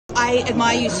I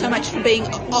admire you so much for being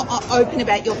open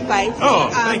about your faith. Oh,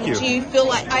 thank you. Do you feel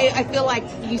like, I feel like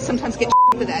you sometimes get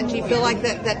for that? Do you feel like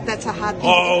that's a hard thing?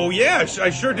 Oh, yeah,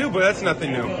 I sure do, but that's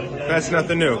nothing new. That's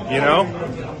nothing new, you know?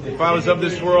 If I was of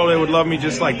this world, they would love me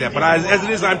just like that. But as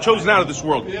it is, I'm chosen out of this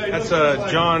world. That's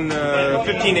John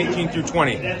 15, 18 through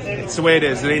 20. It's the way it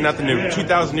is. It ain't nothing new.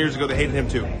 2,000 years ago, they hated him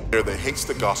too. That hates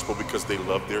the gospel because they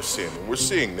love their sin. And we're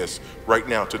seeing this right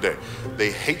now today.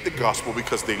 They hate the gospel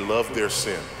because they love their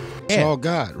sin. It's all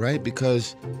God, right?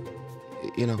 Because,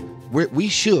 you know, we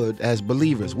should, as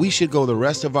believers, we should go the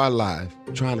rest of our life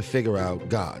trying to figure out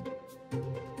God.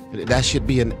 That should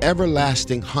be an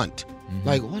everlasting hunt. Mm-hmm.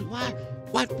 Like,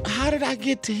 what, how did I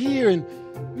get to here? And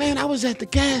man, I was at the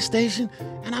gas station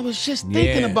and I was just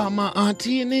thinking about my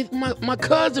auntie, and then my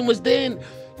cousin was there, and,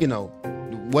 you know,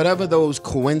 whatever those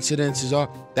coincidences are,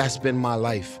 that's been my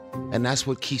life. And that's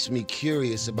what keeps me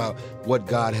curious about what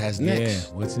God has next.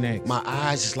 Yeah, what's next? My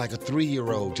eyes is like a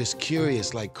 3-year-old, just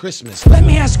curious like Christmas. Let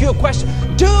me ask you a question.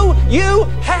 Do you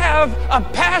have a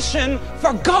passion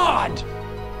for God?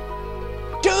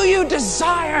 Do you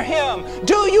desire Him?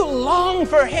 Do you long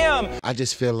for Him? I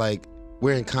just feel like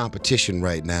we're in competition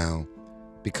right now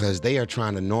because they are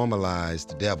trying to normalize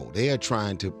the devil. They are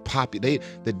trying to populate.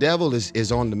 The devil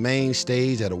is on the main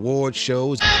stage at award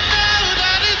shows.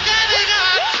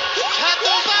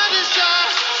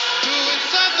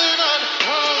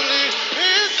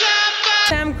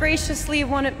 Sam graciously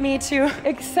wanted me to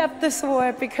accept this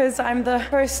award because I'm the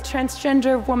first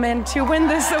transgender woman to win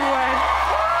this award.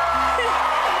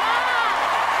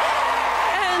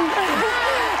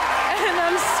 and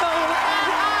I'm so...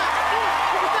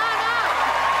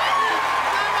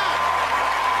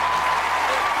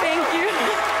 Thank you.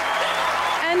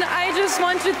 And I just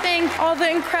want to thank all the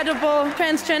incredible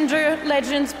transgender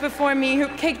legends before me who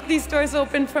kicked these doors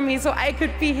open for me so I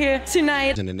could be here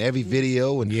tonight. And in every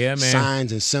video and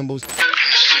signs and symbols.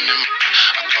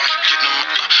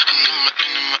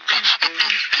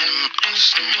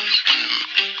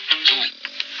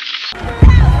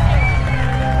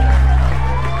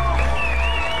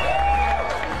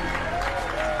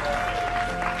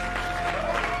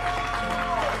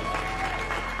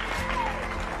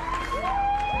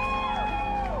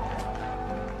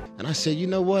 And I said, you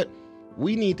know what?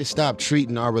 We need to stop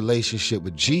treating our relationship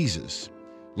with Jesus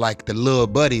like the little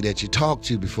buddy that you talk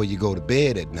to before you go to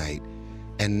bed at night,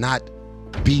 and not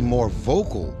be more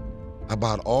vocal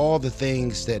about all the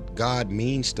things that God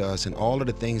means to us and all of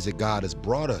the things that God has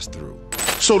brought us through.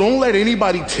 So don't let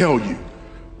anybody tell you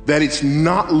that it's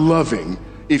not loving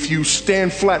if you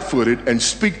stand flat-footed and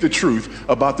speak the truth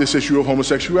about this issue of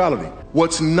homosexuality.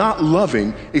 What's not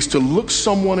loving is to look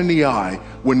someone in the eye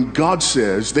when God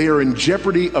says they are in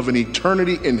jeopardy of an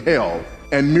eternity in hell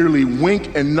and merely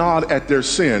wink and nod at their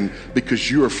sin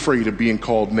because you're afraid of being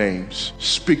called names.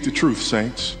 Speak the truth,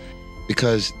 saints.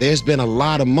 Because there's been a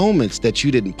lot of moments that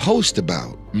you didn't post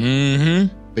about.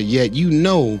 Mm-hmm. But yet you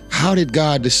know, how did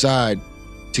God decide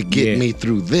to get me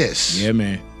through this? Yeah,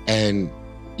 man. And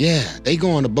yeah, they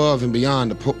going above and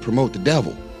beyond to promote the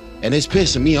devil. And it's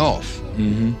pissing me off.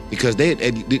 Mm-hmm. Because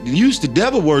the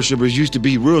devil worshipers used to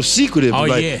be real secretive,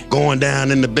 going down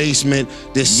in the basement,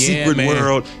 this secret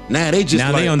world. Now they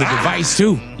just they on the device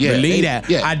too. Yeah, believe that.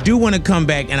 Yeah. I do want to come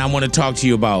back and I want to talk to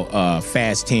you about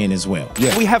Fast 10 as well.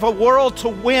 Yeah. We have a world to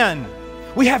win.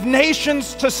 We have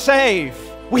nations to save.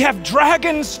 We have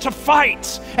dragons to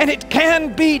fight. And it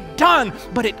can be done,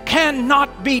 but it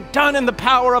cannot be done in the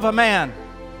power of a man.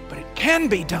 But it can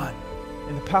be done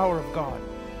in the power of God.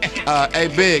 Hey,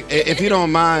 Big, if you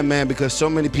don't mind, man, because so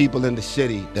many people in the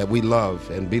city that we love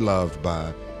and be loved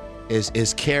by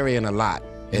is carrying a lot.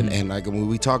 And like when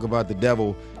we talk about the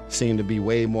devil seem to be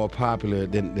way more popular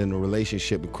than the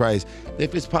relationship with Christ.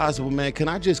 If it's possible, man, can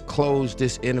I just close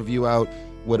this interview out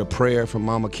with a prayer from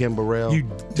Mama Kim Burrell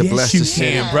to bless the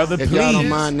city, brother. If please. y'all don't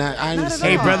mind that, I understand.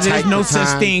 Hey, brother, there's no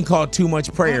such thing called too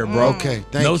much prayer, bro. Okay,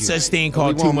 thank you. No such thing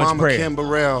called too much Mama prayer. Kim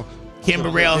Burrell. Kim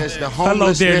Burrell, There's the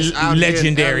hello there, homelessness out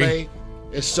legendary. here in LA.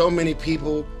 There's so many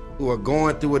people who are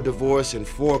going through a divorce and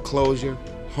foreclosure,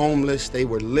 homeless. They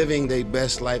were living their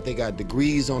best life. They got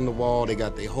degrees on the wall. They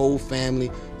got their whole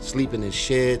family sleeping in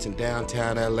sheds in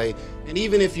downtown LA. And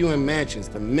even if you're in mansions,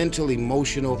 the mental,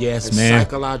 emotional, and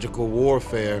psychological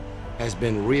warfare has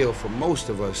been real for most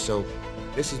of us. So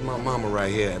this is my mama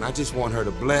right here, and I just want her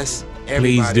to bless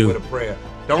everybody with a prayer.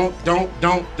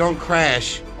 Don't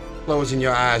crash closing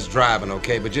your eyes driving,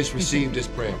 okay? But just receive this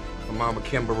prayer from Mama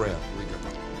Kim Burrell.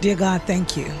 Dear God,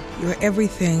 thank you. You're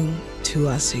everything to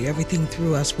us. You're everything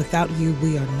through us. Without you,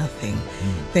 we are nothing.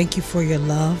 Thank you for your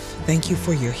love. Thank you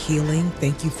for your healing.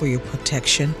 Thank you for your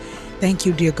protection. Thank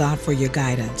you, dear God, for your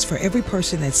guidance. For every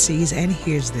person that sees and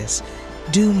hears this,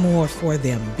 do more for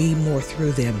them, be more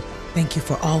through them. Thank you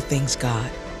for all things, God.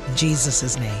 In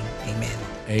Jesus' name, amen.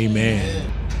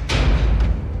 Amen.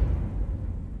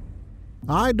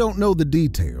 I don't know the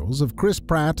details of Chris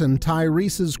Pratt and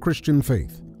Tyrese's Christian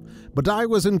faith, but I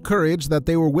was encouraged that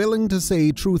they were willing to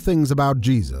say true things about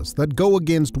Jesus that go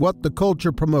against what the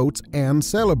culture promotes and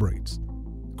celebrates.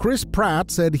 Chris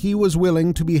Pratt said he was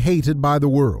willing to be hated by the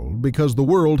world because the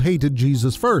world hated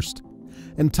Jesus first.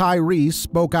 And Tyrese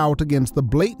spoke out against the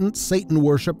blatant Satan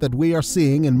worship that we are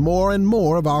seeing in more and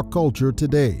more of our culture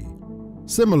today.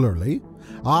 Similarly,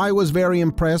 I was very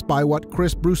impressed by what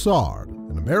Chris Broussard,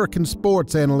 an American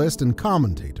sports analyst and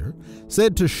commentator,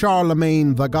 said to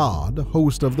Charlagmagne the God,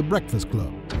 host of The Breakfast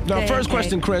Club. Now, first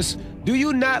question, Chris, do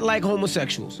you not like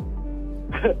homosexuals?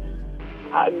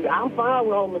 I'm fine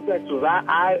with homosexuals.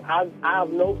 I have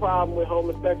no problem with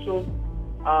homosexuals.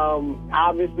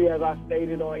 Obviously, as I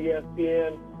stated on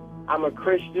ESPN, I'm a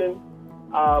Christian,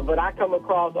 but I come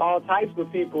across all types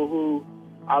of people who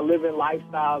are living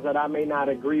lifestyles that I may not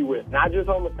agree with. Not just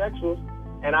homosexuals,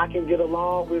 and I can get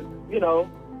along with,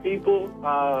 people,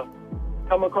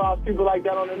 come across people like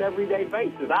that on an everyday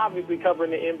basis, obviously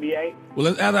covering the NBA. Well,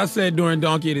 as I said during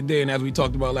Donkey of the Day and as we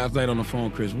talked about last night on the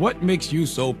phone, Chris, what makes you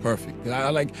so perfect?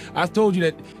 I told you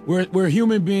that we're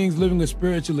human beings living a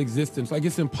spiritual existence. Like,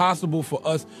 it's impossible for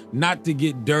us not to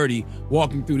get dirty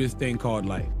walking through this thing called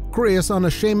life. Chris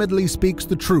unashamedly speaks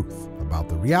the truth about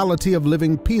the reality of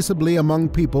living peaceably among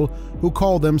people who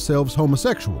call themselves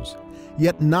homosexuals,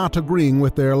 yet not agreeing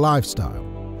with their lifestyle.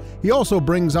 He also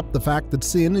brings up the fact that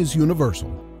sin is universal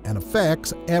and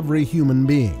affects every human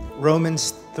being.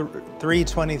 Romans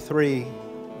 3:23,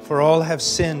 for all have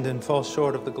sinned and fall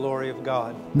short of the glory of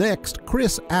God. Next,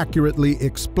 Chris accurately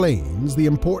explains the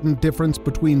important difference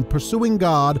between pursuing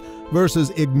God versus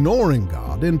ignoring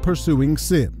God in pursuing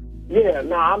sin. Yeah,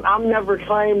 no, I'm never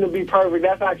claimed to be perfect.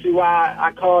 That's actually why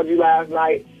I called you last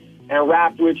night and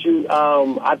rapped with you.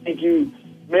 I think you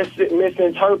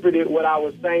misinterpreted what I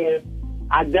was saying.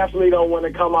 I definitely don't want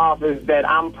to come off as that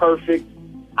I'm perfect.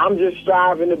 I'm just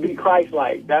striving to be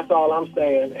Christ-like. That's all I'm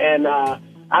saying. And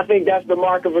I think that's the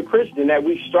mark of a Christian, that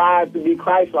we strive to be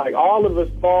Christ-like. All of us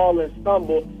fall and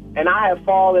stumble, and I have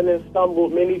fallen and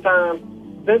stumbled many times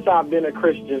since I've been a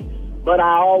Christian. But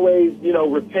I always,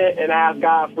 repent and ask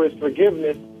God for his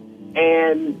forgiveness,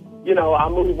 and, I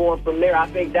move on from there. I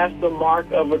think that's the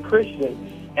mark of a Christian.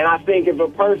 And I think if a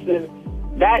person,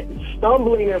 that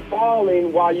stumbling and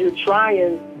falling while you're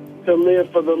trying to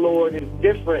live for the Lord is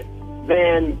different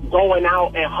than going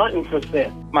out and hunting for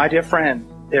sin. My dear friend,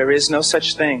 there is no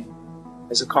such thing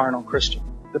as a carnal Christian.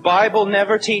 The Bible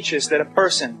never teaches that a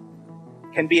person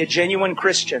can be a genuine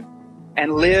Christian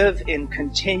and live in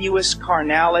continuous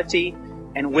carnality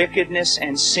and wickedness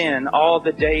and sin all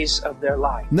the days of their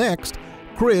life. Next,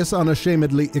 Chris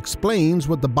unashamedly explains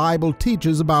what the Bible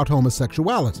teaches about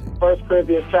homosexuality. 1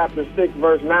 Corinthians chapter 6,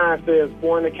 verse 9 says,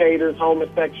 fornicators,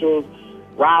 homosexuals,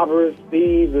 robbers,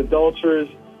 thieves, adulterers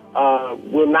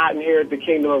will not inherit the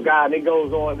kingdom of God. And it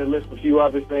goes on to list a few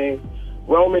other things.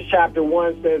 Romans chapter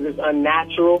 1 says it's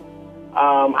unnatural.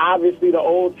 Obviously, the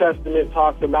Old Testament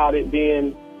talks about it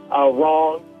being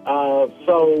wrong.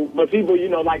 But people,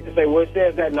 like to say, well, it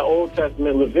says that in the Old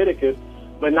Testament, Leviticus,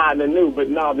 but not in the New. But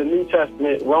no, the New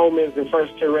Testament, Romans and 1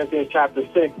 Corinthians chapter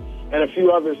 6, and a few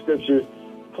other scriptures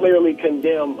clearly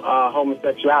condemn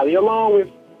homosexuality, along with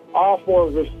all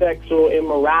forms of sexual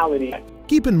immorality.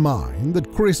 Keep in mind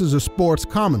that Chris is a sports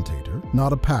commentator,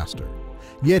 not a pastor.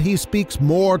 Yet he speaks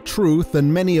more truth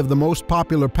than many of the most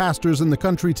popular pastors in the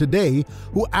country today,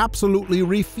 who absolutely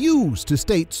refuse to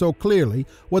state so clearly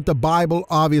what the Bible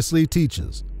obviously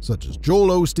teaches, such as Joel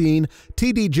Osteen,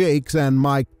 T.D. Jakes, and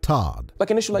Mike Todd.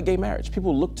 Like an issue like gay marriage,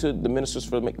 people look to the ministers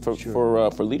for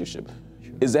leadership.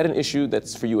 Sure. Is that an issue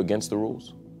that's for you against the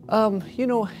rules?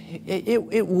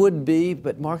 It would be,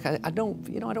 but Mark, I don't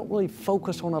really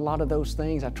focus on a lot of those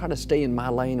things. I try to stay in my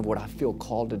lane of what I feel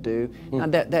called to do. Now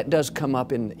that does come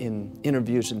up in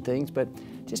interviews and things, but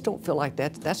just don't feel like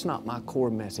that's not my core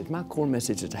message. My core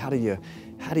message is how do you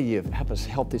have a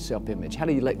healthy self-image? How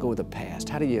do you let go of the past?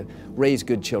 How do you raise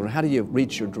good children? How do you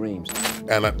reach your dreams?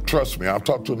 And trust me, I've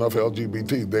talked to enough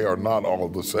LGBT. They are not all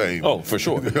the same. Oh, for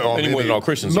sure. Any more than all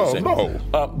Christians are the same.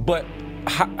 No. But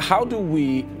how do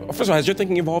we, first of all, has your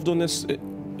thinking evolved on this?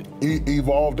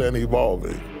 Evolved and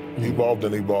evolving. Evolved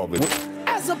and evolving.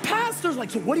 As a pastor,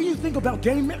 so what do you think about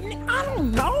gay men? I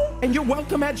don't know. And you're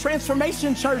welcome at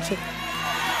Transformation Church.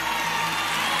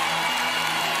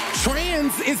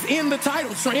 Trans is in the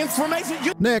title, Transformation.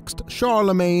 Next,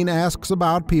 Charlagmagne asks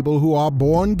about people who are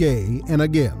born gay and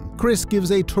again Chris gives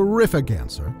a terrific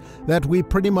answer that we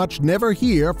pretty much never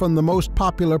hear from the most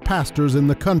popular pastors in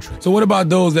the country. So what about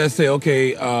those that say,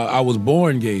 okay, I was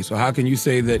born gay, so how can you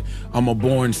say that I'm a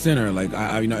born sinner? Like,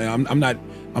 I'm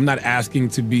not asking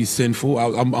to be sinful.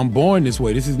 I'm born this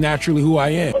way. This is naturally who I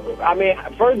am. I mean,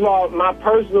 first of all, my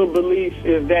personal belief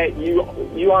is that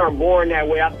you aren't born that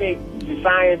way. I think the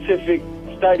scientific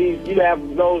studies, you have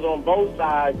those on both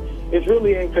sides. It's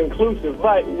really inconclusive.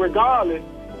 But regardless,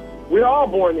 we're all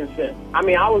born in sin. I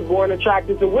mean, I was born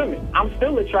attracted to women. I'm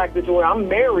still attracted to women. I'm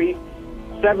married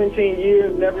 17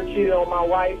 years, never cheated on my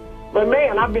wife. But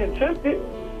man, I've been tempted.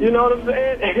 You know what I'm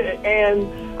saying?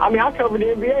 And I mean, I cover the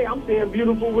NBA. I'm seeing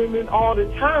beautiful women all the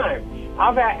time.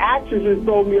 I've had actresses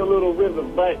throw me a little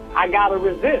rhythm, but I gotta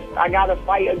resist. I gotta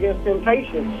fight against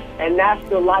temptation. And that's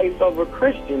the life of a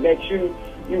Christian, that you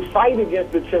fight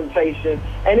against the temptation.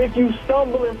 And if you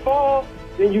stumble and fall,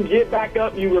 then you get back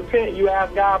up, you repent, you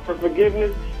ask God for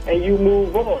forgiveness, and you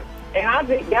move on. And I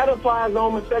think that applies to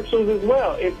homosexuals as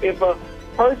well. If a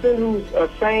person who's a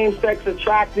same-sex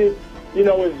attracted, you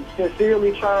know, is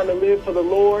sincerely trying to live for the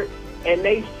Lord, and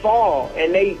they fall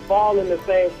in the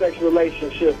same-sex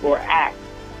relationship or act,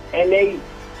 and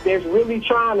they're really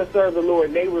trying to serve the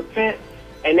Lord, they repent,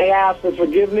 and they ask for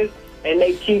forgiveness, and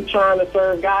they keep trying to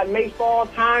serve God, and they fall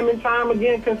time and time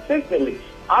again consistently.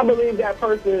 I believe that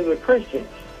person is a Christian.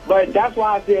 But that's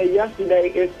why I said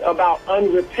yesterday it's about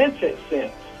unrepentant sin.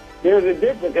 There's a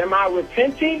difference. Am I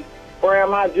repenting, or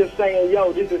am I just saying,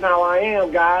 yo, this is how I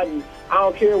am, God, and I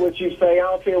don't care what you say, I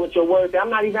don't care what your words say. I'm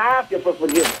not even asking for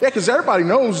forgiveness. Yeah, because everybody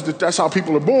knows that that's how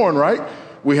people are born, right?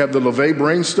 We have the LeVay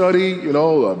brain study, you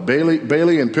know,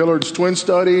 Bailey and Pillard's twin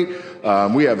study.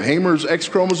 We have Hamer's X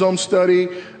chromosome study.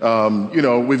 You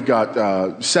know, we've got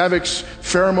Savik's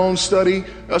pheromone study.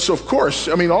 So of course,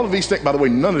 I mean, all of these things, by the way,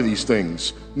 none of these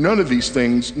things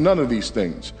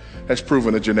has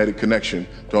proven a genetic connection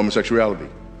to homosexuality.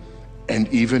 And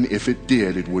even if it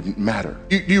did, it wouldn't matter.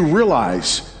 You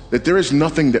realize that there is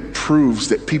nothing that proves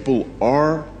that people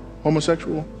are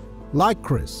homosexual? Like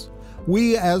Chris,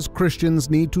 we as Christians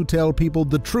need to tell people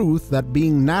the truth that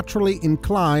being naturally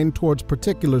inclined towards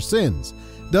particular sins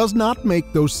does not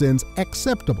make those sins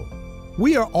acceptable.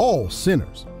 We are all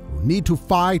sinners who need to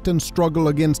fight and struggle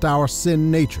against our sin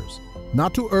natures,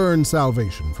 not to earn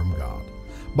salvation from God,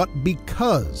 but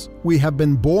because we have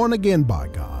been born again by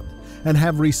God and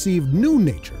have received new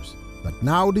natures that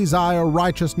now desire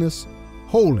righteousness,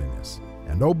 holiness,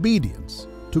 and obedience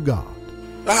to God.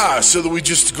 So that we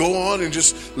just go on and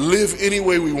just live any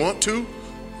way we want to?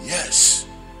 Yes.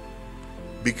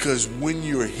 Because when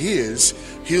you're His,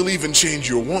 He'll even change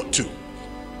your want to.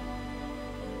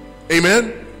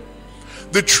 Amen?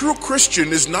 The true Christian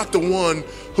is not the one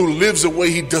who lives a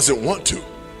way he doesn't want to.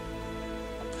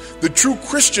 The true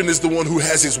Christian is the one who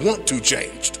has his want to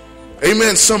changed.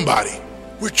 Amen, somebody.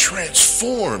 We're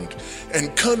transformed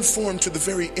and conformed to the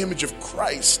very image of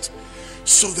Christ,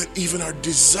 so that even our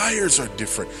desires are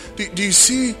different. Do you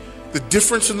see the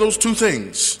difference in those two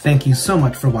things? Thank you so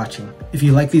much for watching. If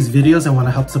you like these videos and want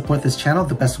to help support this channel,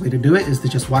 the best way to do it is to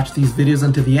just watch these videos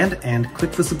until the end and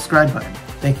click the subscribe button.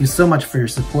 Thank you so much for your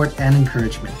support and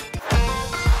encouragement.